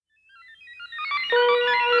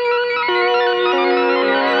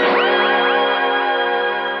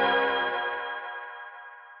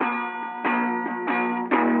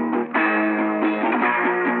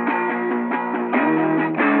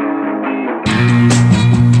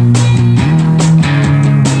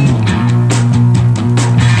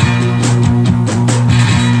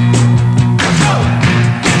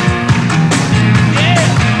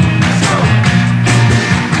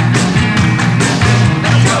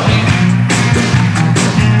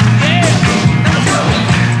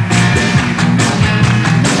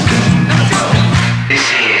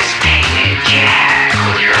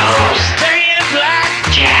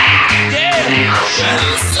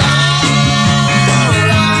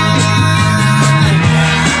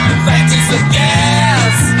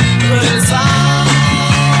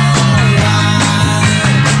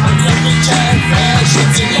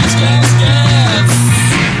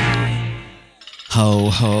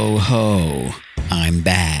Ho ho, I'm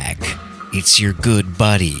back. It's your good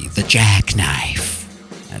buddy, the Jackknife.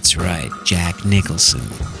 That's right, Jack Nicholson.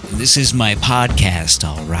 This is my podcast,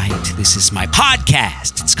 all right? This is my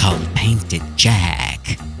podcast. It's called Painted Jack.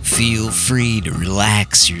 Feel free to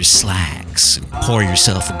relax your slacks and pour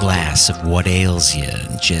yourself a glass of what ails you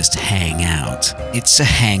and just hang out. It's a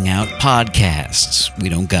hangout podcast. We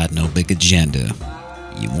don't got no big agenda.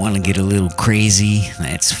 You want to get a little crazy?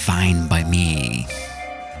 That's fine by me.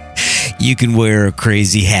 You can wear a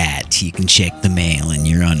crazy hat. You can check the mail in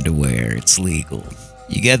your underwear. It's legal.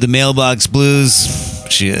 You got the mailbox blues?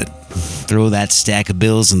 Shit. Throw that stack of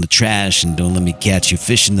bills in the trash and don't let me catch you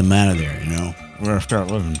fishing them out of there, you know? Where I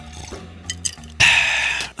start living.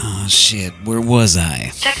 Oh, shit. Where was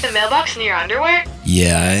I? Check the mailbox in your underwear?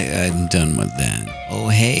 Yeah, I'm done with that. Oh,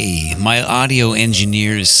 hey. My audio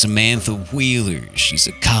engineer is Samantha Wheeler. She's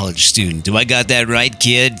a college student. Do I got that right,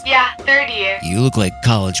 kid? Yeah, third year. You look like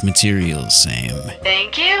college material, Sam.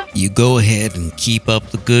 Thank you. You go ahead and keep up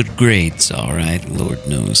the good grades, all right? Lord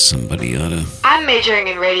knows somebody oughta... I'm majoring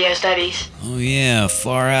in radio studies. Oh, yeah,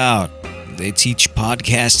 far out. They teach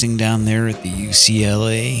podcasting down there at the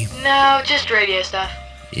UCLA? No, just radio stuff.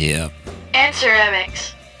 Yep. And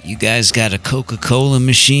ceramics. You guys got a Coca-Cola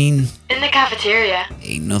machine? In the cafeteria.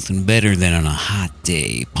 Ain't nothing better than on a hot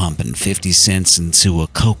day pumping 50 cents into a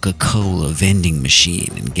Coca-Cola vending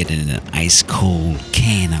machine and getting an ice-cold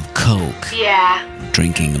can of Coke. Yeah.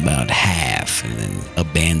 Drinking about half and then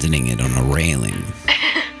abandoning it on a railing.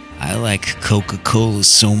 I like Coca-Cola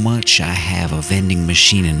so much I have a vending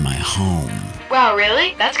machine in my home. Wow,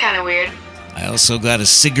 really? That's kind of weird. I also got a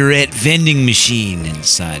cigarette vending machine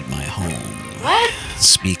inside my home. What?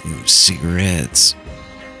 Speaking of cigarettes.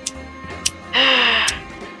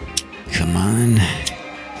 Come on.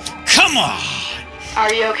 Come on!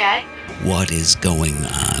 Are you okay? What is going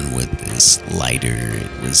on with this lighter?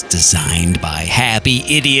 It was designed by happy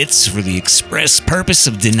idiots for the express purpose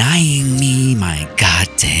of denying me my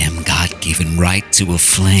goddamn God-given right to a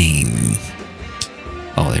flame.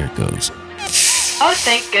 Oh, there it goes. Oh,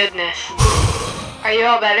 thank goodness. Are you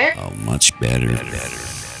all better? Oh, much better.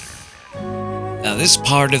 Now, this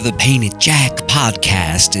part of the Painted Jack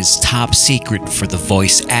podcast is top secret for the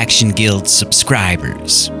Voice Action Guild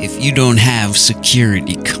subscribers. If you don't have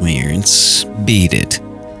security clearance, beat it.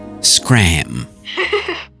 Scram.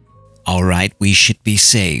 All right, we should be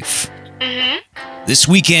safe. This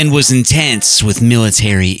weekend was intense with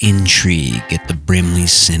military intrigue at the Brimley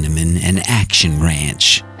Cinnamon and Action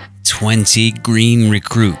Ranch. 20 green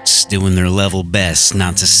recruits doing their level best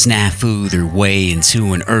not to snafu their way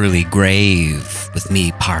into an early grave, with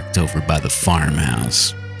me parked over by the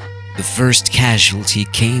farmhouse. The first casualty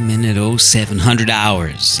came in at 0700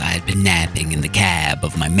 hours. I had been napping in the cab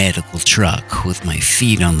of my medical truck with my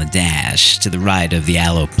feet on the dash, to the right of the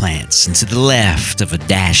aloe plants and to the left of a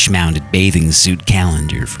dash-mounted bathing suit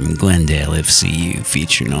calendar from Glendale FCU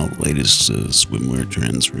featuring all the latest swimwear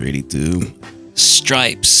trends for 82.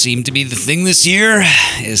 Stripes seem to be the thing this year,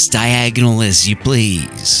 as diagonal as you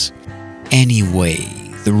please. Anyway,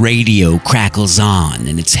 the radio crackles on,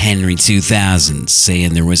 and it's Henry 2000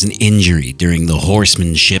 saying there was an injury during the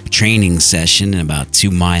horsemanship training session about 2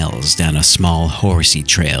 miles down a small horsey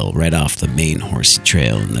trail right off the main horsey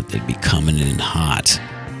trail, and that they'd be coming in hot.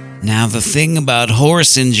 Now, the thing about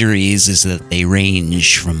horse injuries is that they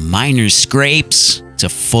range from minor scrapes to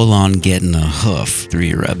full-on getting a hoof through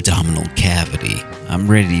your abdominal cavity. I'm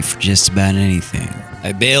ready for just about anything.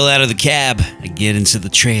 I bail out of the cab, I get into the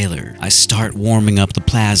trailer, I start warming up the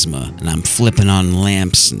plasma, and I'm flipping on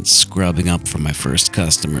lamps and scrubbing up for my first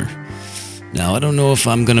customer. Now, I don't know if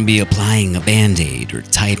I'm gonna be applying a Band-Aid or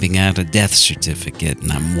typing out a death certificate,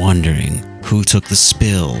 and I'm wondering who took the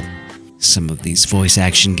spill. Some of these Voice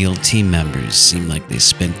Action Guild team members seem like they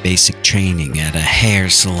spent basic training at a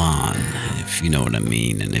hair salon, if you know what I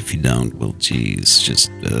mean, and if you don't, well, geez,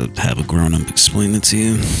 just have a grown-up explain it to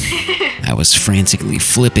you. I was frantically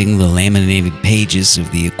flipping the laminated pages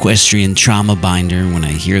of the equestrian trauma binder when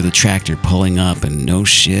I hear the tractor pulling up, and no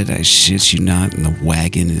shit, I shit you not, in the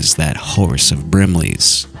wagon is that horse of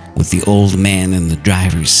Brimley's, with the old man in the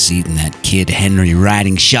driver's seat and that kid Henry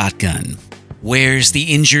riding shotgun. "Where's the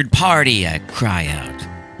injured party?" I cry out.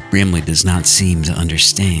 Brimley does not seem to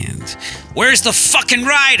understand. "Where's the fucking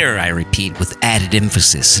rider?" I repeat with added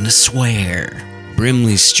emphasis and a swear.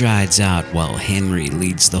 Brimley strides out while Henry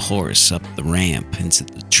leads the horse up the ramp into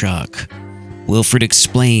the truck. Wilfred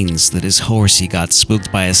explains that his horse he got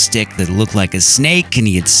spooked by a stick that looked like a snake, and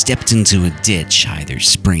he had stepped into a ditch, either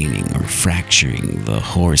spraining or fracturing the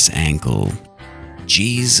horse ankle.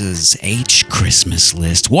 Jesus H. Christmas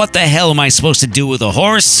list. What the hell am I supposed to do with a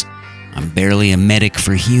horse? I'm barely a medic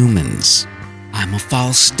for humans. I'm a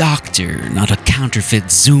false doctor, not a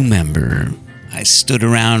counterfeit zoo member. I stood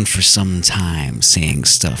around for some time saying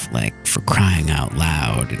stuff like, for crying out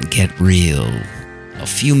loud and get real. A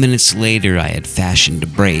few minutes later, I had fashioned a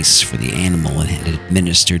brace for the animal and had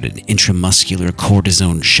administered an intramuscular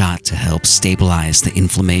cortisone shot to help stabilize the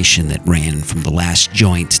inflammation that ran from the last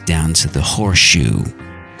joint down to the horseshoe.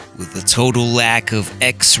 With a total lack of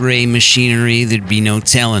X-ray machinery, there'd be no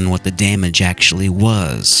telling what the damage actually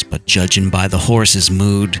was, but judging by the horse's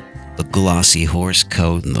mood, the glossy horse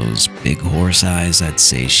coat and those big horse eyes, I'd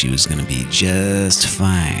say she was gonna be just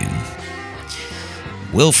fine.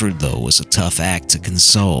 Wilford, though, was a tough act to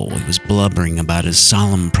console. He was blubbering about his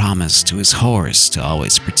solemn promise to his horse to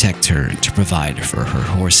always protect her and to provide for her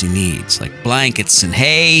horsey needs, like blankets and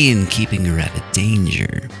hay and keeping her out of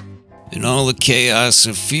danger. In all the chaos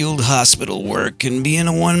of field hospital work and being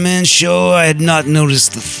a one-man show, I had not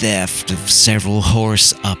noticed the theft of several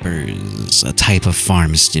horse uppers, a type of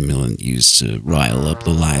farm stimulant used to rile up the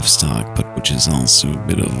livestock, but which is also a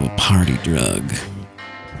bit of a party drug.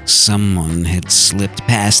 Someone had slipped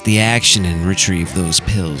past the action and retrieved those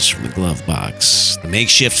pills from the glove box. The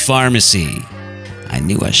makeshift pharmacy. I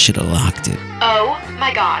knew I should have locked it. Oh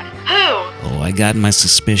my god. Who? Oh, I got my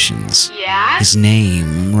suspicions. Yeah? His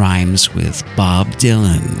name rhymes with Bob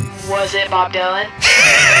Dylan. Was it Bob Dylan?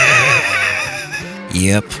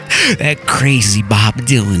 Yep, that crazy Bob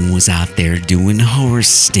Dylan was out there doing horse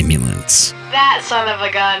stimulants. That son of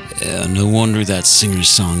a gun. Yeah, no wonder that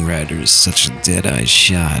singer-songwriter is such a dead-eye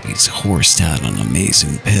shot. He's horsed out on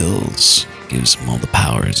amazing pills. Gives him all the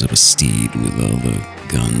powers of a steed with all the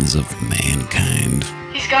guns of mankind.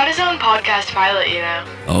 He's got his own podcast pilot, you know.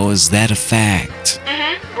 Oh, is that a fact?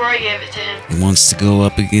 Roy gave it to him. He wants to go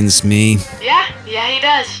up against me? Yeah, he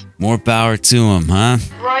does. More power to him, huh?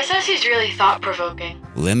 Roy says he's really thought-provoking.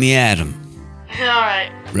 Let me at him.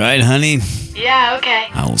 Alright. Right, honey? Yeah, okay.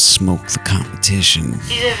 I'll smoke the competition.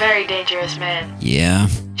 He's a very dangerous man. Yeah?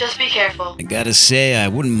 Just be careful. I gotta say, I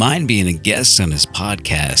wouldn't mind being a guest on his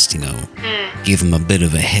podcast, you know. Give him a bit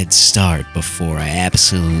of a head start before I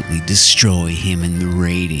absolutely destroy him in the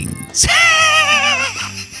ratings.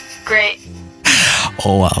 Great.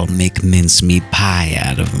 Oh, I'll make mincemeat pie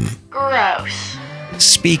out of him. Gross.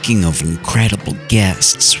 Speaking of incredible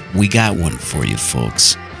guests, we got one for you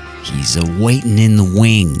folks. He's waiting in the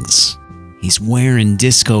wings. He's wearing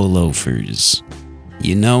disco loafers.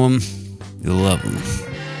 You know him? You'll love him.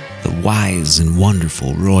 The wise and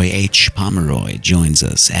wonderful Roy H. Pomeroy joins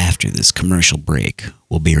us after this commercial break.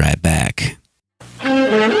 We'll be right back.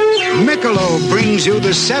 Michelob brings you the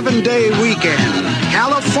 7-day weekend,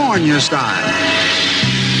 California style.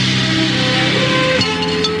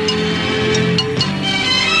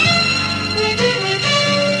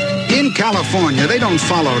 In California, they don't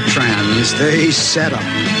follow trends, they set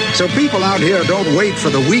them. So people out here don't wait for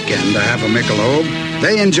the weekend to have a Michelob.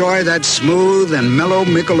 They enjoy that smooth and mellow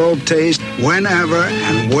Michelob taste whenever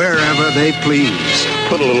and wherever they please.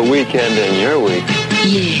 Put a little weekend in your week.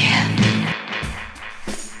 Yeah.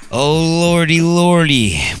 Oh,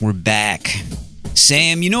 lordy, we're back.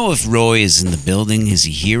 Sam, you know if Roy is in the building? Is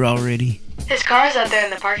he here already? His car's out there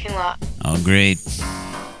in the parking lot. Oh, great.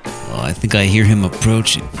 Well, I think I hear him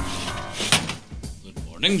approaching.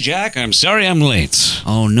 Morning, Jack. I'm sorry I'm late.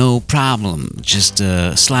 Oh, no problem. Just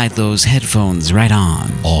slide those headphones right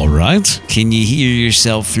on. All right. Can you hear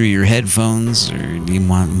yourself through your headphones, or do you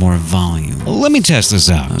want more volume? Well, let me test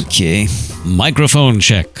this out. Okay. Microphone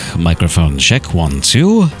check. Microphone check. 1,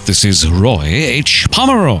 2. This is Roy H.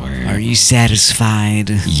 Pomeroy. Are you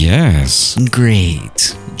satisfied? Yes.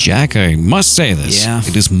 Great. Jack, I must say this. Yeah?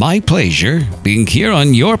 It is my pleasure being here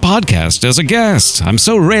on your podcast as a guest. I'm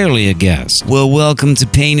so rarely a guest. Well, welcome to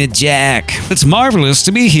Painted Jack. It's marvelous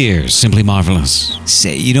to be here. Simply marvelous.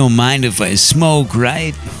 Say, you don't mind if I smoke,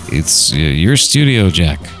 right? It's your studio,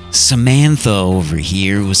 Jack. Samantha over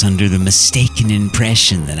here was under the mistaken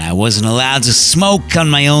impression that I wasn't allowed to smoke on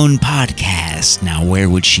my own podcast. Now, where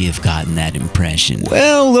would she have gotten that impression?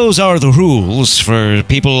 Well, those are the rules for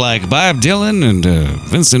people like Bob Dylan and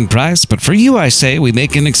Vincent Price, but for you, I say, we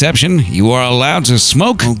make an exception. You are allowed to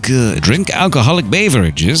smoke, Oh, good. drink alcoholic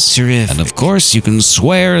beverages, Terrific. and of course, you can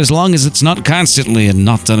swear as long as it's not constantly and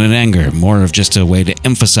not done in anger, more of just a way to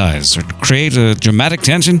emphasize or create a dramatic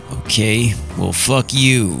tension. Okay, well, fuck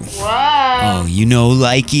you. Wow. Oh, you know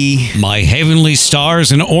likey? My heavenly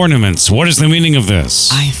stars and ornaments. What is the meaning of this?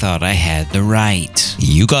 I thought I had the right.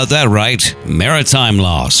 You got that right. Maritime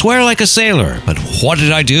law. Swear like a sailor. But what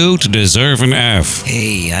did I do to deserve an F?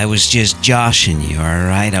 Hey, I was just joshing you,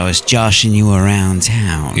 alright? I was joshing you around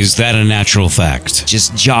town. Is that a natural fact?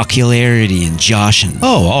 Just jocularity and joshing.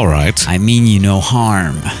 Oh, all right. I mean you no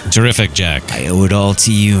harm. Terrific, Jack. I owe it all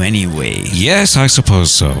to you anyway. Yes, I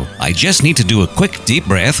suppose so. I just need to do a quick deep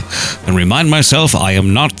breath and remind myself I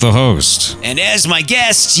am not the host. And as my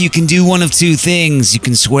guest, you can do one of two things. You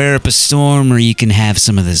can swear up a storm or you can have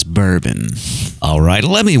some of this bourbon. All right,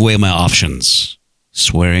 let me weigh my options.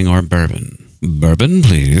 Swearing or bourbon? Bourbon,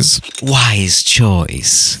 please. Wise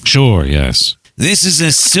choice. Sure, yes. This is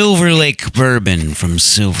a Silver Lake bourbon from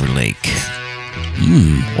Silver Lake.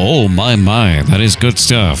 Oh, my, that is good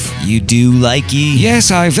stuff. You do likey?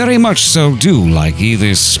 Yes, I very much so do likey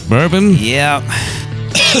this bourbon. Yeah.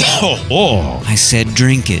 Oh, I said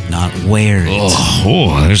drink it, not wear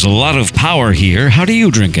it. there's a lot of power here. How do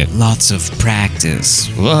you drink it? Lots of practice.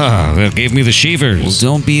 Wow, that gave me the Well, shivers.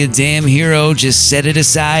 don't be a damn hero. Just set it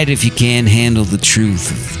aside if you can't handle the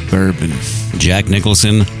truth of bourbon. Jack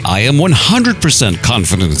Nicholson, I am 100%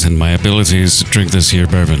 confident in my abilities to drink this here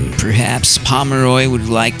bourbon. Perhaps Pomeroy would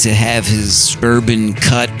like to have his bourbon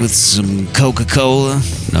cut with some Coca-Cola.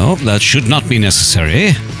 No, that should not be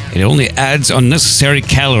necessary. It only adds unnecessary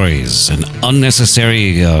calories and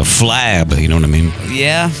unnecessary flab, you know what I mean?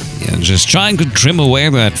 Yeah? Yeah, just trying to trim away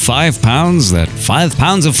that 5 pounds of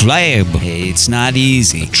flab. Hey, it's not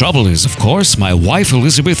easy. Trouble is, of course, my wife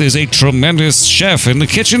Elizabeth is a tremendous chef in the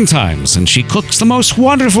kitchen times, and she cooks the most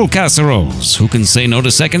wonderful casseroles. Who can say no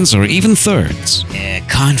to seconds or even thirds?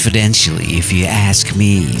 Confidentially, if you ask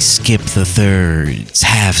me, skip the thirds.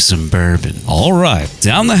 Have some bourbon. All right,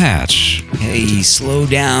 down the hatch. Hey, slow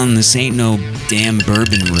down. This ain't no damn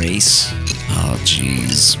bourbon race. Oh,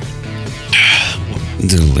 jeez.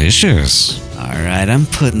 Delicious. All right, I'm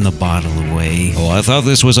putting the bottle away. Oh, I thought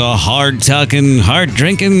this was a hard-talking,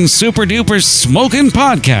 hard-drinking, super-duper smoking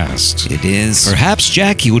podcast. It is. Perhaps,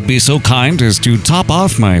 Jack, you would be so kind as to top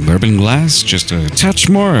off my bourbon glass, just a touch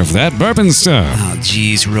more of that bourbon stuff. Oh,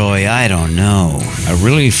 geez, Roy, I don't know. I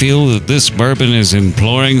really feel that this bourbon is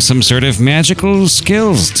imploring some sort of magical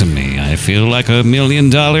skills to me. I feel like $1 million.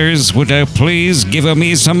 Would I please give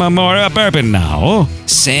me some more bourbon now?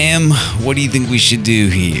 Sam, what do you think we should do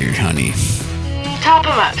here, honey? Top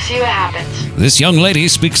him up, see what happens. This young lady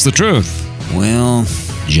speaks the truth. Well,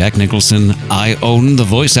 Jack Nicholson, I own the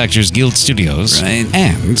Voice Actors Guild Studios. Right.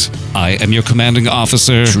 And I am your commanding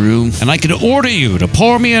officer. True. And I could order you to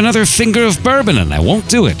pour me another finger of bourbon, and I won't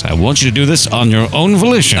do it. I want you to do this on your own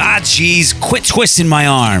volition. jeez, quit twisting my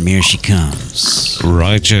arm. Here she comes.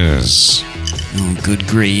 Righteous. Oh, good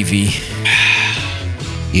gravy.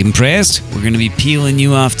 Impressed? We're gonna be peeling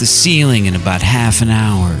you off the ceiling in about half an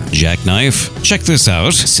hour. Jackknife, check this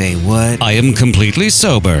out. Say what? I am completely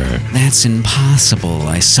sober. That's impossible.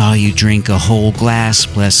 I saw you drink a whole glass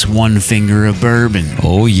plus one finger of bourbon.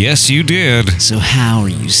 Oh, yes, you did. So how are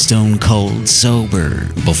you stone cold sober?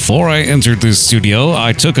 Before I entered this studio,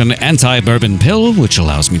 I took an anti-bourbon pill, which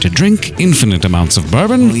allows me to drink infinite amounts of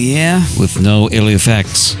bourbon Oh yeah? with no ill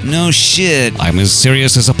effects. No shit. I'm as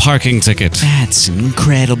serious as a parking ticket. That's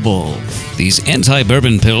incredible. These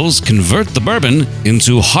anti-bourbon pills convert the bourbon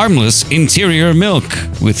into harmless interior milk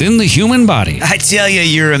within the human body. I tell you,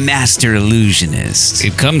 you're a master illusionist.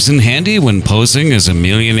 It comes in handy when posing as a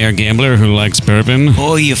millionaire gambler who likes bourbon.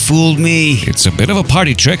 Oh, you fooled me. It's a bit of a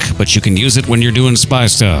party trick, but you can use it when you're doing spy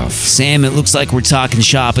stuff. Sam, it looks like we're talking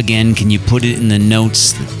shop again. Can you put it in the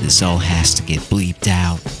notes that this all has to get bleeped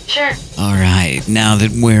out? Sure. All right, now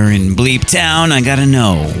that we're in Bleep Town, I gotta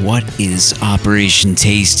know, what is Operation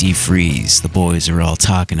Tasty Freeze? The boys are all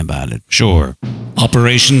talking about it. Sure.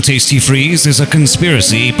 Operation Tasty Freeze is a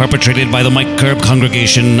conspiracy perpetrated by the Mike Curb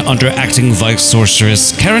congregation under acting vice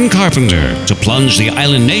sorceress Karen Carpenter to plunge the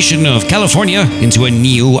island nation of California into a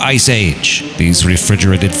new ice age. These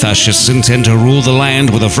refrigerated fascists intend to rule the land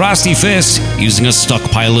with a frosty fist using a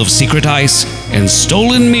stockpile of secret ice and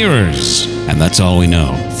stolen mirrors. And that's all we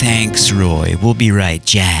know. Thanks, Roy. We'll be right,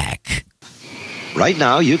 Jack. Right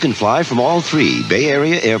now, you can fly from all 3 Bay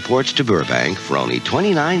Area airports to Burbank for only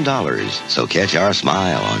 $29. So catch our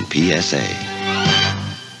smile on PSA.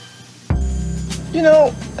 You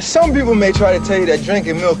know, some people may try to tell you that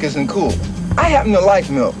drinking milk isn't cool. I happen to like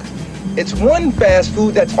milk. It's one fast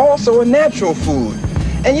food that's also a natural food.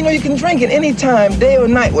 And you know, you can drink it any time, day or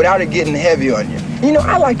night, without it getting heavy on you. You know,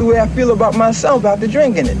 I like the way I feel about myself after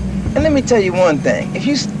drinking it. And let me tell you one thing. If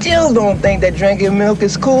you still don't think that drinking milk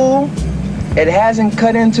is cool, It hasn't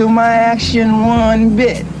cut into my action one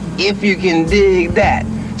bit, if you can dig that.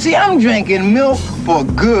 See, I'm drinking milk for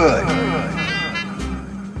good.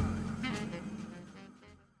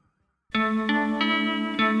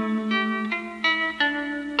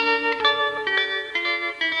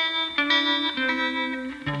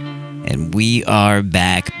 And we are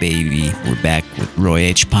back, baby. We're back with Roy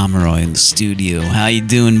H. Pomeroy in the studio. How you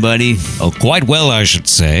doing, buddy? Oh, quite well, I should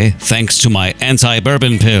say, thanks to my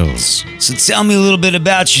anti-bourbon pills. So tell me a little bit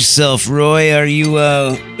about yourself, Roy. Are you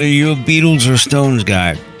a Beatles or Stones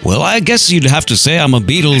guy? Well, I guess you'd have to say I'm a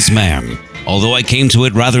Beatles man. Although I came to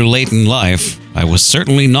it rather late in life, I was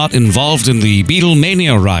certainly not involved in the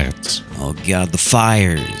Beatlemania riots. Oh, God, the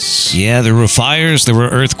fires. Yeah, there were fires, there were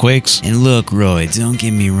earthquakes. And look, Roy, don't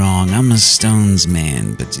get me wrong, I'm a Stones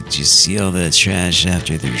man, but did you see all that trash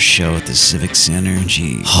after their show at the Civic Center?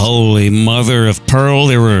 Jeez. Holy mother of pearl,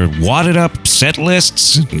 there were wadded up set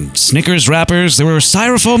lists, and Snickers wrappers, there were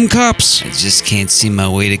styrofoam cups. I just can't see my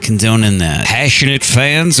way to condoning that. Passionate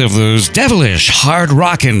fans of those devilish,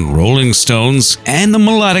 hard-rockin' Rolling Stones and the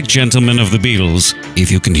melodic gentlemen of the Beatles,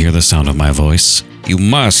 if you can hear the sound of my voice, you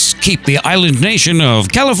must keep the island nation of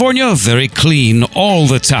California very clean all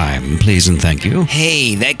the time, please and thank you.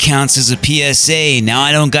 Hey, that counts as a PSA. Now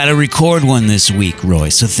I don't gotta record one this week, Roy,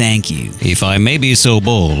 so thank you. If I may be so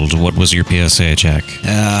bold, what was your PSA, Jack?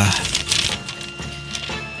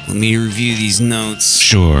 Let me review these notes.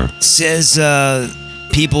 Sure. It says,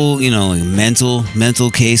 people, like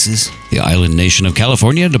mental cases. The island nation of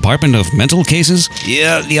California, Department of Mental Cases?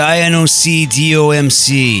 Yeah, the INOCDOMC.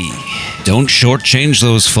 Don't shortchange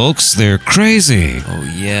those folks, they're crazy. Oh,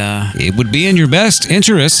 yeah? It would be in your best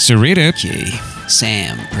interest to read it. Okay.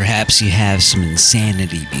 Sam, perhaps you have some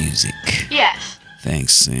insanity music. Yes.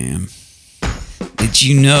 Thanks, Sam. Did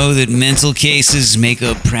you know that mental cases make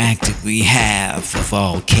up practically half of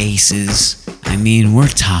all cases? I mean, we're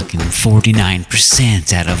talking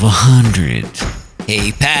 49% out of 100.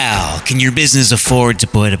 Hey, pal, can your business afford to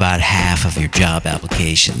put about half of your job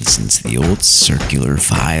applications into the old circular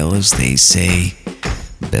file, as they say?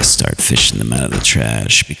 Best start fishing them out of the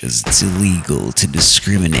trash, because it's illegal to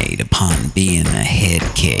discriminate upon being a head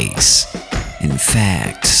case. In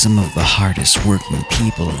fact, some of the hardest working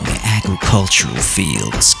people in the agricultural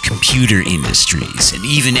fields, computer industries, and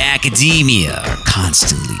even academia are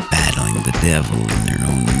constantly battling the devil in their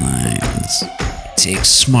own minds. It takes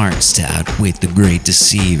smarts to outwit the great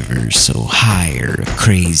deceiver, so hire a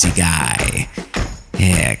crazy guy.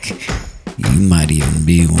 Heck, you might even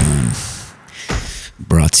be one.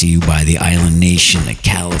 Brought to you by the Island Nation of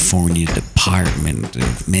California Department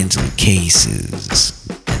of Mental Cases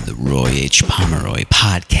and the Roy H. Pomeroy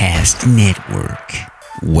Podcast Network.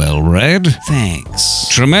 Well read. Thanks.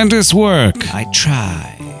 Tremendous work. I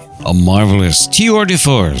try. A marvelous tour de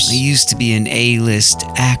force. I used to be an A-list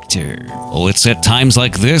actor. Oh, it's at times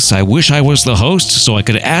like this I wish I was the host so I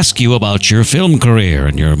could ask you about your film career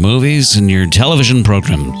and your movies and your television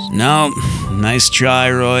programs. No, nice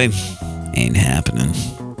try, Roy. Ain't happening.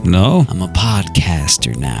 No? I'm a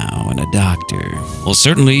podcaster now and a doctor. Well,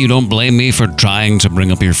 certainly you don't blame me for trying to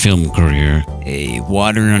bring up your film career. Hey,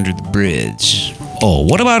 water under the bridge. Oh,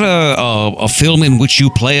 what about a film in which you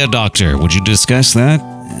play a doctor? Would you discuss that?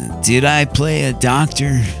 Did I play a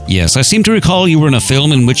doctor? Yes, I seem to recall you were in a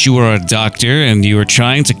film in which you were a doctor and you were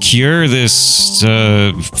trying to cure this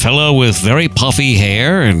fellow with very puffy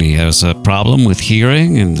hair, and he has a problem with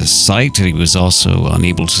hearing and the sight, and he was also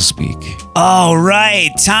unable to speak. Oh, right,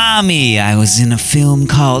 Tommy. I was in a film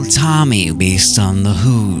called Tommy, based on The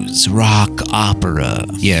Who's rock opera.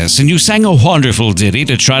 Yes, and you sang a wonderful ditty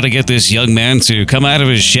to try to get this young man to come out of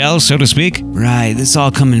his shell, so to speak. Right, this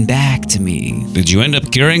all coming back to me. Did you end up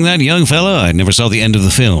curing that young fella? I never saw the end of the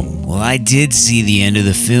film. Well, I did see the end of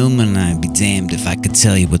the film, and I'd be damned if I could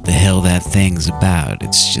tell you what the hell that thing's about.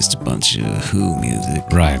 It's just a bunch of Who music.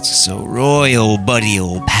 Right. So, Roy, old buddy,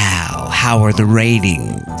 old pal, how are the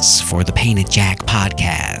ratings for the Painted Jack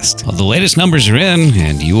podcast? Well, the latest numbers are in,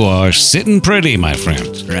 and you are sitting pretty, my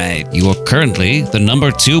friend. Right. You are currently the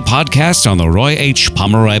 #2 podcast on the Roy H.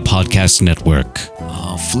 Pomeroy Podcast Network.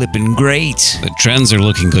 Oh, flipping great. The trends are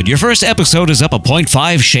looking good. Your first episode is up a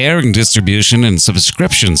 0.5 share in distribution, and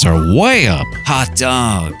subscriptions are way up. Hot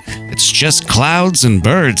dog. It's just clouds and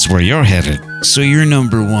birds where you're headed. So you're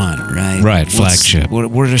 #1, right? Right, flagship.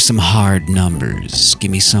 What are some hard numbers?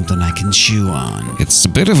 Give me something I can chew on. It's a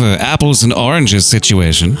bit of an apples and oranges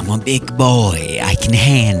situation. I'm a big boy. I can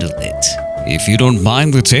handle it. If you don't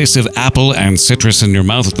mind the taste of apple and citrus in your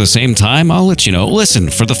mouth at the same time, I'll let you know. Listen,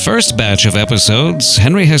 for the first batch of episodes,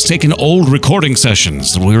 Henry has taken old recording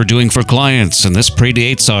sessions that we were doing for clients, and this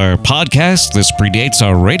predates our podcast, this predates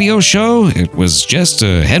our radio show. It was just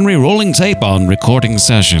a Henry rolling tape on recording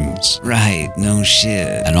sessions. Right, no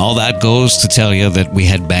shit. And all that goes to tell you that we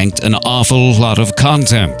had banked an awful lot of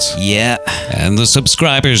content. Yeah. And the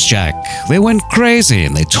subscribers, Jack, they went crazy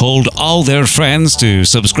and they told all their friends to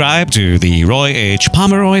subscribe to the Roy H.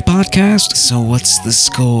 Pomeroy podcast. So what's the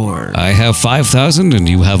score? I have 5,000 and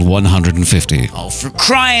you have 150. Oh, for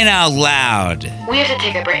crying out loud. We have to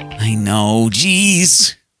take a break. I know,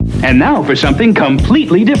 jeez. And now for something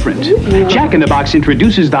completely different. Jack in the Box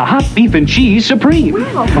introduces the Hot Beef and Cheese Supreme.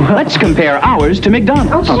 Let's compare ours to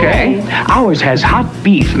McDonald's. Okay. Ours has hot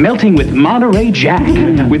beef melting with Monterey Jack,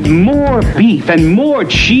 with more beef and more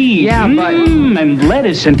cheese. Yeah, but... and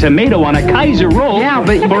lettuce and tomato on a Kaiser roll. Yeah,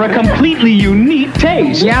 but... for a completely unique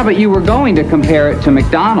taste. Yeah, but you were going to compare it to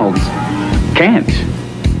McDonald's. Can't.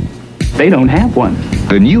 They don't have one.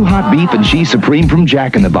 The new Hot Beef and Cheese Supreme from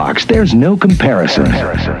Jack in the Box. There's no comparison.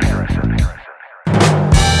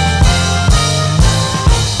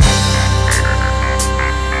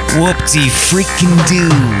 Whoopty freaking do.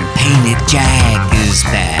 Painted Jack is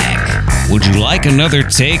back. Would you like another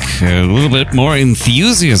take? A little bit more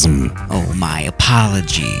enthusiasm. Oh, my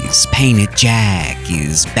apologies. Painted Jack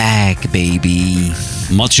is back, baby.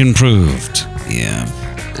 Much improved. Yeah.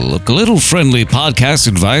 Look, a little friendly podcast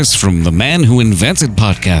advice from the man who invented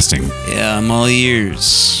podcasting. Yeah, I'm all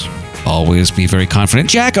ears. Always be very confident.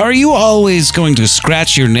 Jack, are you always going to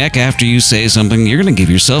scratch your neck after you say something? You're going to give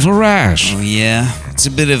yourself a rash. Oh, yeah? It's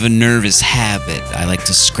a bit of a nervous habit. I like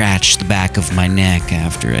to scratch the back of my neck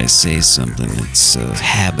after I say something. It's a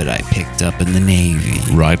habit I picked up in the Navy.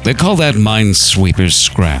 Right, they call that minesweeper's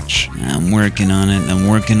scratch. I'm working on it. I'm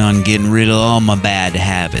working on getting rid of all my bad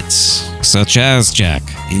habits. Such as, Jack?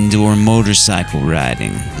 Indoor motorcycle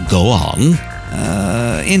riding. Go on.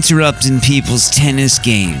 Interrupting people's tennis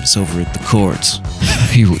games over at the court.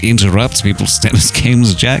 You interrupt people's tennis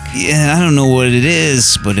games, Jack? Yeah, I don't know what it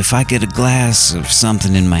is, but if I get a glass of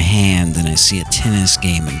something in my hand and I see a tennis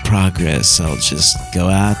game in progress, I'll just go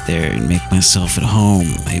out there and make myself at home.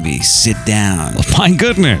 Maybe sit down. Oh, my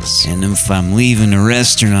goodness. And if I'm leaving a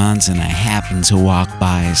restaurant and I happen to walk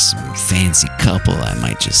by some fancy couple, I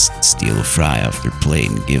might just steal a fry off their plate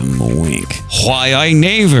and give them a wink. Why, I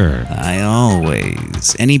never. I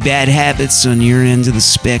always. Any bad habits on your end of the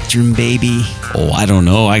spectrum, baby? Oh, I don't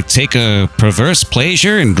know. I take a perverse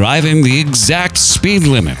pleasure in driving the exact speed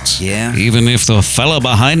limit. Yeah? Even if the fella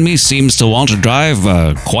behind me seems to want to drive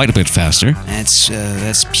quite a bit faster.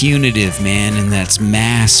 That's punitive, man, and that's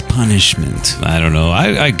mass punishment. I don't know.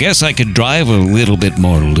 I guess I could drive a little bit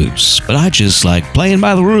more loose, but I just like playing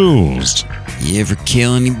by the rules. You ever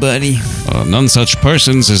kill anybody? None such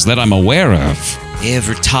persons as that I'm aware of. You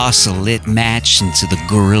ever toss a lit match into the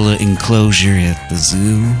gorilla enclosure at the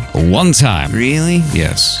zoo? One time. Really?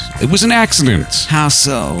 Yes. It was an accident. How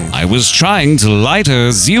so? I was trying to light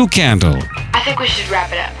a zoo candle. I think we should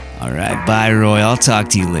wrap it up. All right, bye, Roy. I'll talk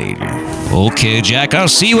to you later. Okay, Jack. I'll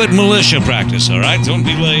see you at militia practice, all right? Don't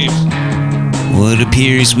be late. Well, it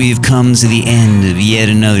appears we have come to the end of yet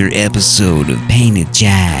another episode of Painted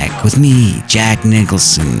Jack with me, Jack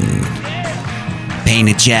Nicholson.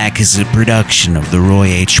 Painted Jack is a production of the Roy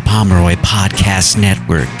H. Pomeroy Podcast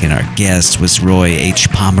Network, and our guest was Roy H.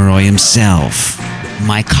 Pomeroy himself.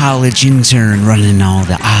 My college intern running all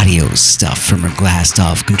the audio stuff from her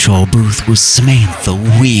glassed-off control booth was Samantha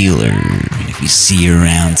Wheeler. And if you see her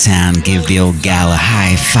around town, give the old gal a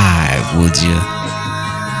high five, would you?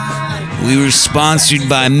 We were sponsored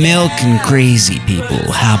by Milk and Crazy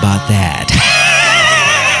People. How about that?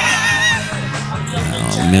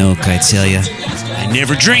 Oh, Milk, I tell you. I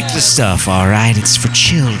never drink the stuff, all right? It's for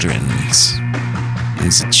children.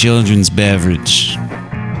 It's a children's beverage.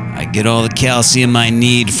 I get all the calcium I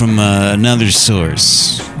need from another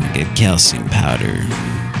source. I get calcium powder.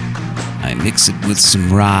 I mix it with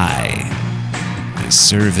some rye. I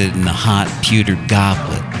serve it in a hot pewter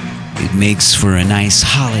goblet. It makes for a nice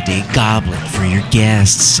holiday goblet for your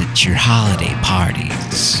guests at your holiday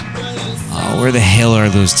parties. Oh, where the hell are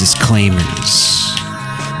those disclaimers?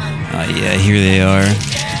 Yeah, here they are.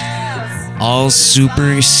 All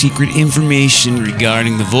super secret information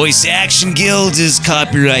regarding the Voice Action Guild is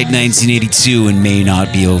copyright 1982 and may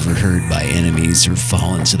not be overheard by enemies or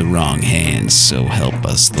fall into the wrong hands, so help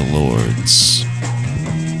us the lords.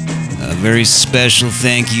 A very special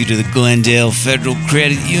thank you to the Glendale Federal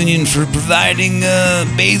Credit Union for providing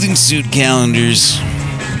bathing suit calendars.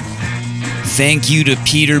 Thank you to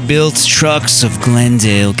Peterbilt Trucks of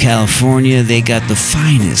Glendale, California. They got the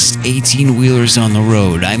finest 18-wheelers on the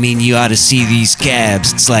road. I mean, you ought to see these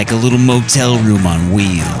cabs. It's like a little motel room on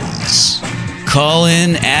wheels. Call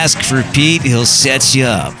in, ask for Pete, he'll set you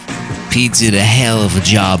up. Pete did a hell of a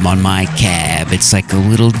job on my cab. It's like a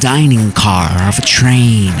little dining car off a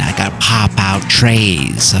train. I got pop-out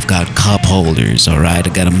trays. I've got cup holders, alright?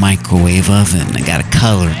 I got a microwave oven. I got a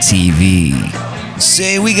color TV.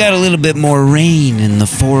 Say, we got a little bit more rain in the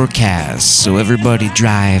forecast, so everybody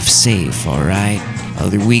drive safe, alright?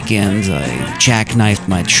 Other weekends, I jackknifed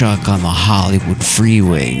my truck on the Hollywood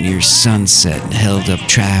freeway near Sunset and held up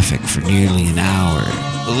traffic for nearly an hour.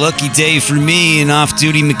 A lucky day for me, an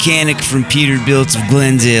off-duty mechanic from Peterbilt of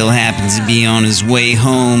Glendale happened to be on his way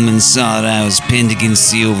home and saw that I was pinned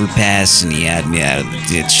against the overpass, and he had me out of the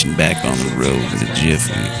ditch and back on the road with a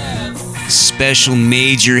jiffy. Special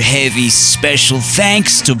major heavy special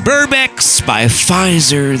thanks to Burbex by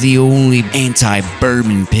Pfizer, the only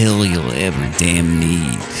anti-bourbon pill you'll ever damn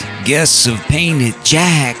need. Guests of Painted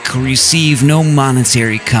Jack receive no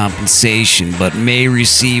monetary compensation, but may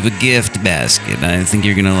receive a gift basket. I think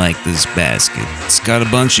you're gonna like this basket. It's got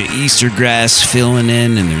a bunch of Easter grass filling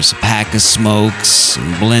in, and there's a pack of smokes,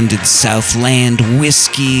 some blended Southland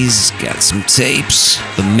whiskeys, got some tapes,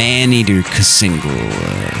 the Man-Eater single,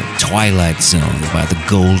 Twilight Zone by the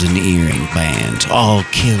Golden Earring Band. All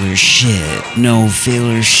killer shit, no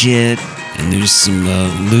filler shit, and there's some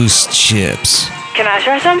loose chips. Can I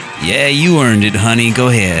try some? Yeah, you earned it, honey. Go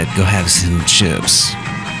ahead. Go have some chips.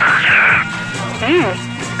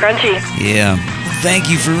 Crunchy. Yeah. Thank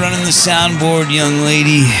you for running the soundboard, young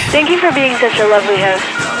lady. Thank you for being such a lovely host.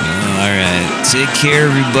 All right. Take care,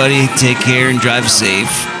 everybody. Take care and drive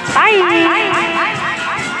safe. Bye.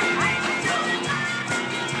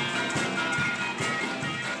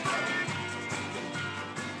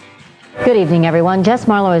 Good evening, everyone. Jess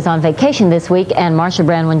Marlowe is on vacation this week, and Marsha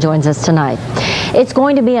Brandwin joins us tonight. It's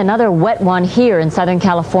going to be another wet one here in Southern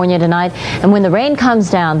California tonight, and when the rain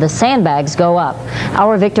comes down, the sandbags go up.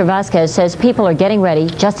 Our Victor Vasquez says people are getting ready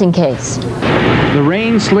just in case. The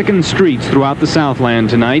rain slickens streets throughout the Southland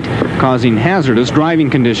tonight, causing hazardous driving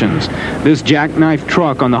conditions. This jackknife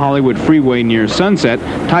truck on the Hollywood freeway near Sunset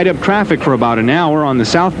tied up traffic for about an hour on the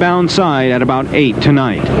southbound side at about 8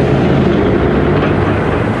 tonight.